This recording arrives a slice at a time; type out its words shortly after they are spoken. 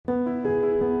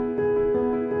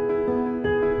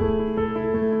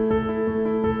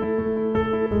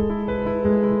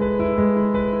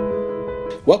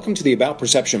Welcome to the About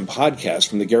Perception podcast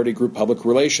from the Garrity Group Public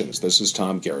Relations. This is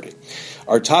Tom Garrity.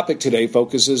 Our topic today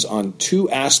focuses on two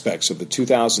aspects of the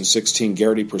 2016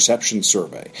 Garrity Perception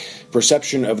Survey: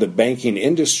 perception of the banking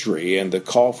industry and the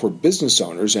call for business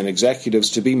owners and executives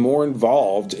to be more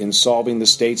involved in solving the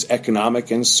state's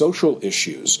economic and social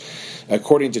issues.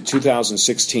 According to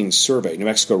 2016 survey, New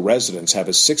Mexico residents have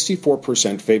a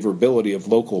 64% favorability of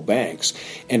local banks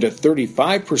and a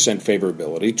 35%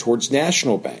 favorability towards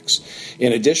national banks.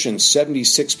 In addition,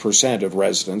 76% of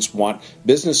residents want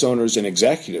business owners and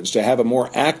executives to have a more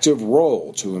active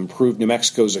role to improve New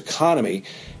Mexico's economy,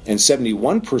 and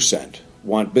 71%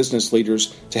 want business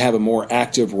leaders to have a more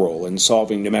active role in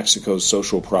solving New Mexico's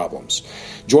social problems.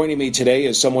 Joining me today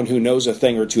is someone who knows a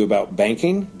thing or two about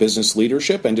banking, business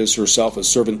leadership, and is herself a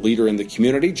servant leader in the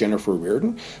community, Jennifer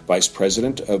Riordan, Vice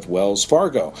President of Wells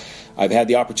Fargo. I've had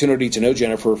the opportunity to know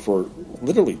Jennifer for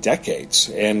literally decades,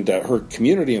 and her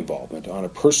community involvement on a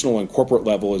personal and corporate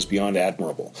level is beyond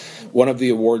admirable. One of the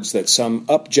awards that sum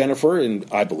up Jennifer, and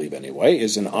I believe anyway,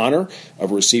 is in honor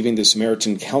of receiving the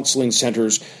Samaritan Counseling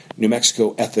Center's New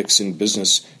Mexico Ethics in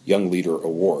Business Young Leader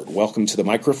Award. Welcome to the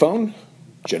microphone,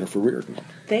 Jennifer Riordan.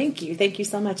 Thank you. Thank you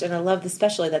so much. And I love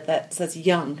especially that says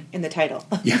young in the title.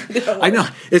 Yeah, I know.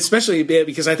 Especially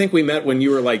because I think we met when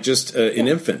you were like just an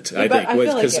infant, I think. I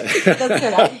feel like it. That's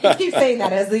good. I keep saying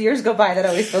that as the years go by. That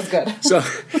always feels good.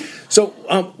 So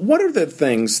what are the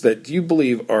things that you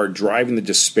believe are driving the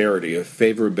disparity of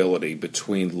favorability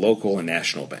between local and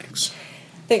national banks?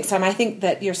 Thanks, Tom. I think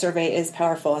that your survey is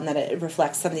powerful and that it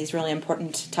reflects some of these really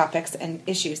important topics and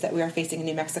issues that we are facing in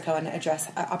New Mexico and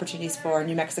address opportunities for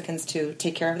New Mexicans to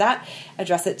take care of that,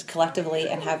 address it collectively,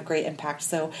 and have great impact.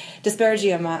 So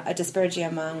disparity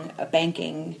among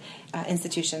banking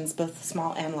institutions, both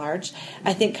small and large,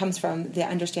 I think comes from the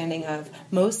understanding of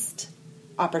most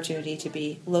opportunity to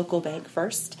be local bank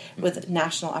first with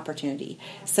national opportunity.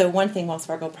 So one thing Wells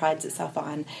Fargo prides itself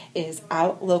on is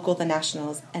out local the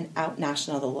nationals and out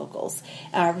national the locals.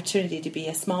 Our opportunity to be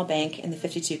a small bank in the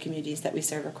 52 communities that we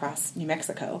serve across New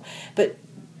Mexico, but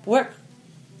work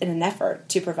in an effort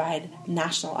to provide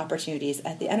national opportunities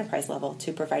at the enterprise level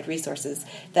to provide resources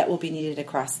that will be needed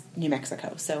across New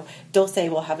Mexico. So Dulce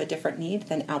will have a different need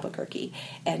than Albuquerque,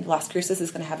 and Las Cruces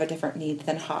is going to have a different need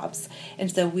than Hobbs.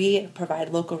 And so we provide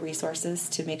local resources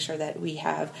to make sure that we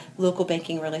have local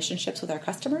banking relationships with our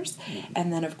customers.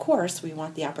 And then, of course, we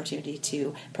want the opportunity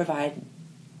to provide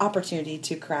opportunity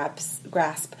to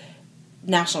grasp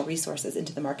national resources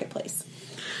into the marketplace.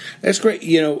 That's great.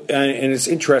 And it's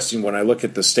interesting when I look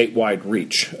at the statewide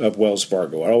reach of Wells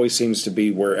Fargo. It always seems to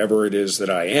be wherever it is that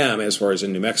I am, as far as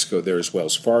in New Mexico, there's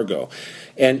Wells Fargo.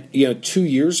 And, 2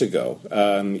 years ago,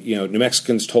 New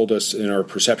Mexicans told us in our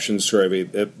perception survey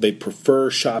that they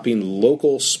prefer shopping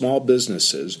local small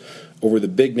businesses over the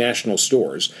big national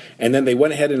stores. And then they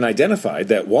went ahead and identified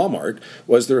that Walmart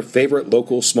was their favorite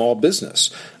local small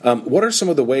business. What are some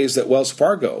of the ways that Wells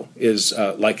Fargo is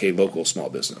like a local small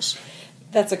business?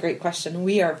 That's a great question.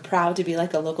 We are proud to be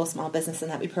like a local small business in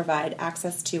that we provide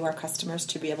access to our customers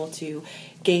to be able to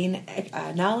gain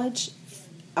knowledge,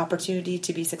 opportunity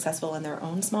to be successful in their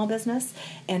own small business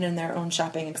and in their own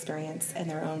shopping experience and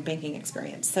their own banking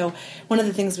experience. So one of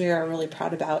the things we are really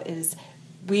proud about is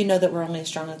we know that we're only as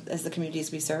strong as the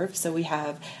communities we serve, so we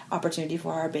have opportunity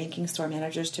for our banking store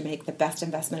managers to make the best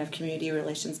investment of community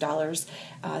relations dollars,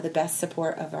 the best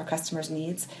support of our customers'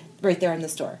 needs right there in the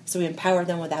store. So we empower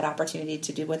them with that opportunity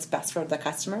to do what's best for the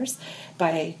customers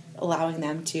by allowing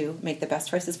them to make the best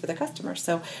choices for the customers.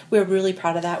 So we're really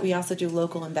proud of that. We also do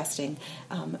local investing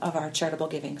of our charitable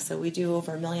giving. So we do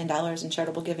over $1 million in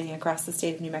charitable giving across the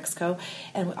state of New Mexico,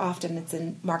 and often it's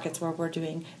in markets where we're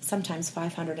doing sometimes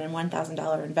 $500 and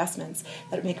 $1,000 investments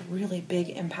that make really big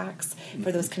impacts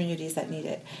for those communities that need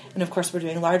it. And of course, we're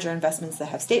doing larger investments that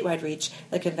have statewide reach,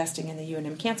 like investing in the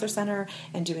UNM Cancer Center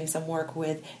and doing some work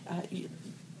with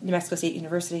New Mexico State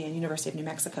University and University of New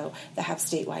Mexico that have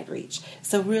statewide reach.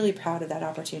 So really proud of that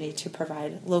opportunity to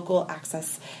provide local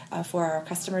access for our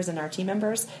customers and our team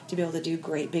members to be able to do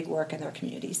great big work in their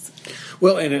communities.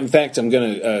 Well, and in fact, I'm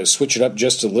going to switch it up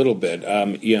just a little bit.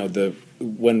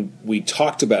 When we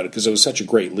talked about it, because it was such a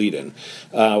great lead-in,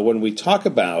 when we talk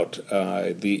about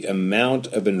the amount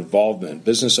of involvement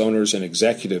business owners and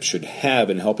executives should have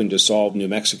in helping to solve New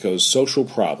Mexico's social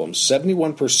problems,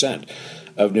 71%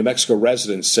 of New Mexico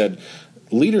residents said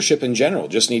leadership in general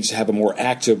just needs to have a more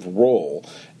active role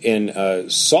in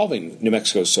solving New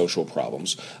Mexico's social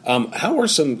problems. How are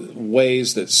some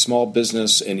ways that small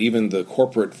business and even the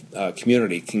corporate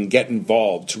community can get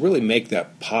involved to really make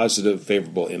that positive,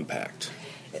 favorable impact?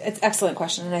 It's an excellent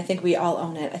question, and I think we all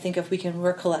own it. I think if we can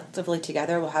work collectively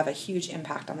together, we'll have a huge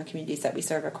impact on the communities that we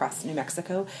serve across New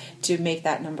Mexico to make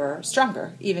that number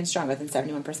stronger, even stronger than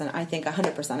 71%. I think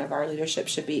 100% of our leadership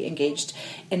should be engaged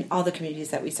in all the communities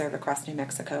that we serve across New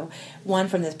Mexico. One,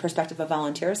 from the perspective of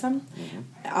volunteerism,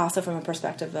 also from a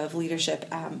perspective of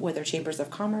leadership with their chambers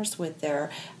of commerce, with their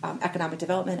economic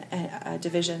development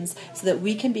divisions, so that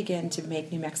we can begin to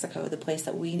make New Mexico the place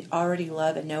that we already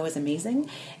love and know is amazing,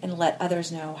 and let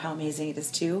others know how amazing it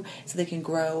is too, so they can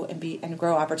grow and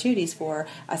grow opportunities for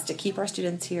us to keep our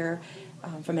students here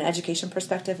from an education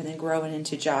perspective, and then grow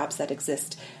into jobs that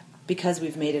exist because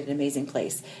we've made it an amazing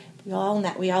place. We all own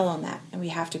that. We all own that, and we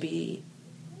have to be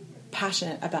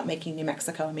passionate about making New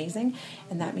Mexico amazing,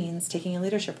 and that means taking a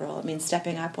leadership role. It means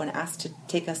stepping up when asked to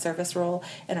take a service role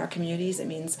in our communities. It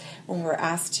means when we're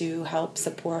asked to help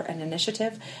support an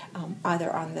initiative, either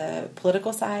on the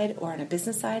political side or on a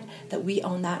business side, that we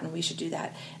own that and we should do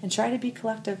that, and try to be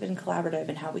collective and collaborative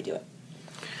in how we do it.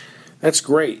 That's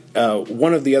great.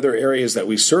 One of the other areas that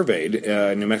we surveyed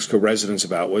New Mexico residents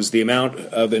about was the amount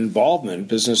of involvement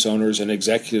business owners and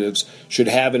executives should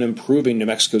have in improving New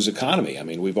Mexico's economy. I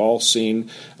mean, we've all seen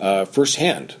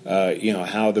firsthand,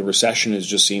 how the recession is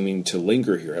just seeming to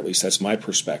linger here. At least that's my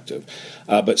perspective.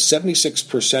 But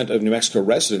 76% of New Mexico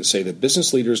residents say that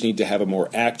business leaders need to have a more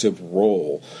active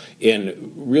role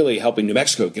in really helping New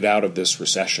Mexico get out of this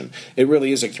recession. It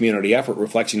really is a community effort,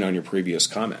 reflecting on your previous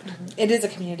comment. It is a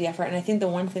community effort. And I think the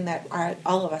one thing that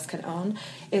all of us can own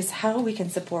is how we can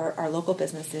support our local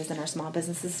businesses and our small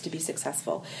businesses to be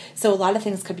successful. So a lot of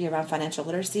things could be around financial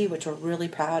literacy, which we're really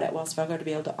proud at Wells Fargo to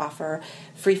be able to offer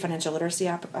free financial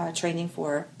literacy training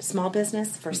for small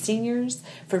business, for seniors,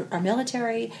 for our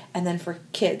military, and then for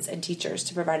kids and teachers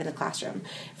to provide in the classroom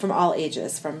from all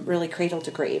ages, from really cradle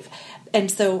to grave.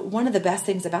 And so one of the best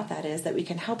things about that is that we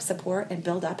can help support and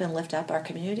build up and lift up our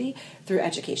community through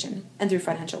education and through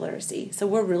financial literacy. So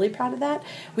we're really proud of that.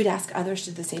 We'd ask others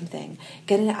to do the same thing.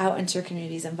 Get out into your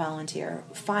communities and volunteer.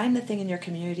 Find the thing in your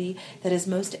community that is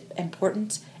most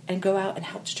important and go out and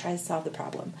help to try to solve the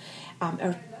problem,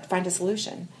 or find a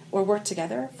solution, or work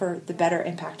together for the better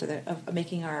impact of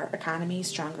making our economy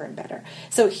stronger and better.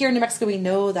 So here in New Mexico, we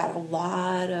know that a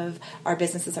lot of our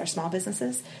businesses are small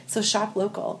businesses, so shop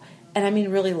local. And I mean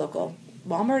really local.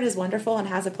 Walmart is wonderful and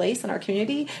has a place in our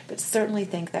community, but certainly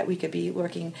think that we could be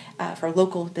working for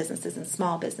local businesses and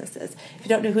small businesses. If you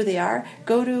don't know who they are,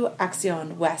 go to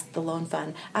Acción West, the loan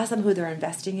fund. Ask them who they're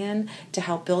investing in to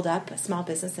help build up a small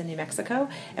business in New Mexico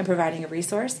and providing a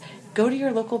resource. Go to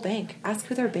your local bank. Ask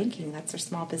who they're banking. That's their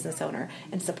small business owner,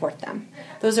 and support them.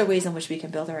 Those are ways in which we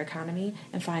can build our economy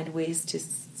and find ways to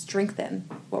strengthen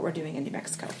what we're doing in New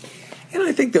Mexico. And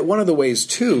I think that one of the ways,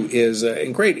 too, is,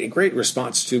 and great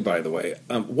response, too, by the way,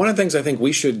 one of the things I think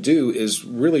we should do is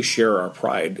really share our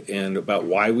pride and about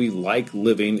why we like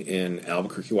living in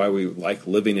Albuquerque, why we like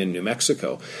living in New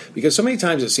Mexico. Because so many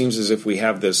times it seems as if we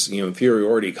have this,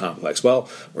 inferiority complex. Well,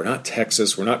 we're not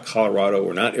Texas, we're not Colorado,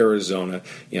 we're not Arizona.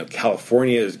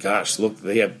 California is, gosh, look,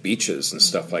 they have beaches and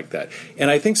stuff like that.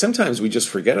 And I think sometimes we just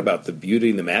forget about the beauty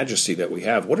and the majesty that we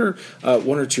have. What are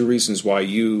one or two reasons why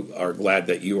you are glad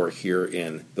that you are here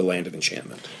in the land of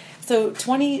enchantment? So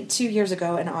 22 years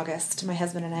ago in August, my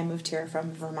husband and I moved here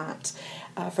from Vermont,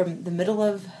 from the middle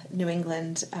of New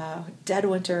England, dead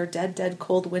winter, dead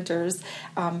cold winters.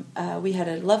 We had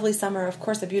a lovely summer, of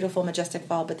course, a beautiful, majestic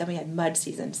fall, but then we had mud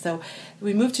season. So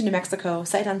we moved to New Mexico,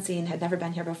 sight unseen, had never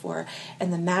been here before,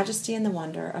 and the majesty and the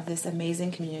wonder of this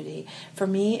amazing community. For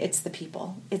me, it's the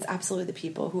people. It's absolutely the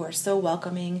people who are so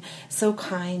welcoming, so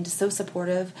kind, so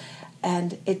supportive.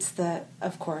 And it's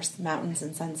of course, mountains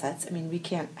and sunsets. I mean, we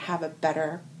can't have a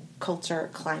better culture,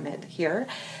 climate here.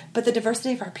 But the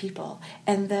diversity of our people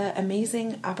and the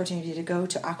amazing opportunity to go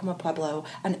to Acoma Pueblo,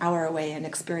 an hour away, and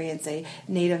experience a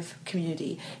native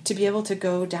community, to be able to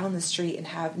go down the street and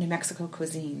have New Mexico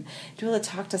cuisine, to be able to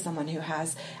talk to someone who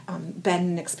has been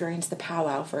and experienced the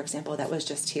powwow, for example, that was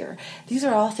just here. These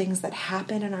are all things that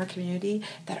happen in our community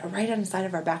that are right inside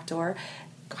of our back door.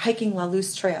 Hiking La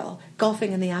Luz Trail,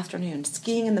 golfing in the afternoon,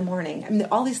 skiing in the morning. I mean,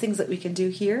 all these things that we can do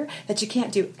here that you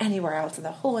can't do anywhere else in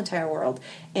the whole entire world.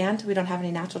 And we don't have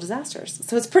any natural disasters.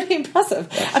 So it's pretty impressive.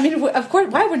 I mean, of course,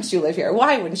 why wouldn't you live here?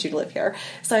 Why wouldn't you live here?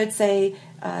 So I'd say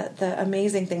the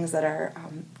amazing things that our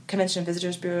Convention and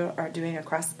Visitors Bureau are doing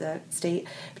across the state,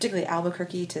 particularly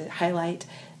Albuquerque, to highlight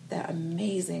the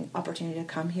amazing opportunity to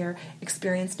come here,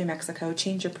 experience New Mexico,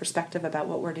 change your perspective about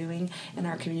what we're doing in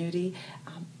our community.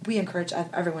 We encourage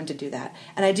everyone to do that.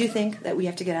 And I do think that we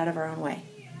have to get out of our own way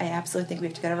I absolutely think we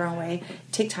have to get out of our own way.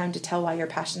 Take time to tell why you're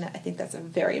passionate. I think that's a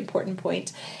very important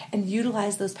point. And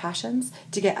utilize those passions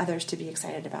to get others to be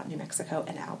excited about New Mexico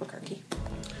and Albuquerque.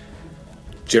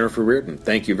 Jennifer Riordan,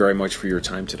 thank you very much for your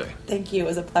time today. Thank you. It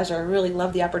was a pleasure. I really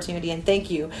love the opportunity, and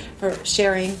thank you for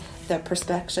sharing the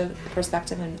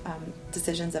perspective and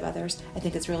decisions of others. I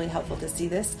think it's really helpful to see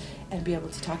this and be able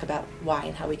to talk about why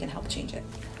and how we can help change it.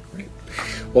 Great.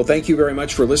 Well, thank you very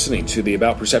much for listening to the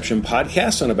About Perception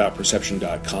podcast on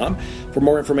aboutperception.com. For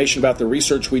more information about the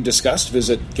research we discussed,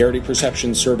 visit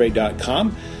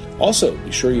GarrityPerceptionSurvey.com. Also,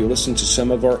 be sure you listen to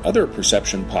some of our other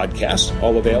perception podcasts,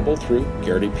 all available through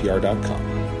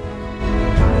GarrityPR.com.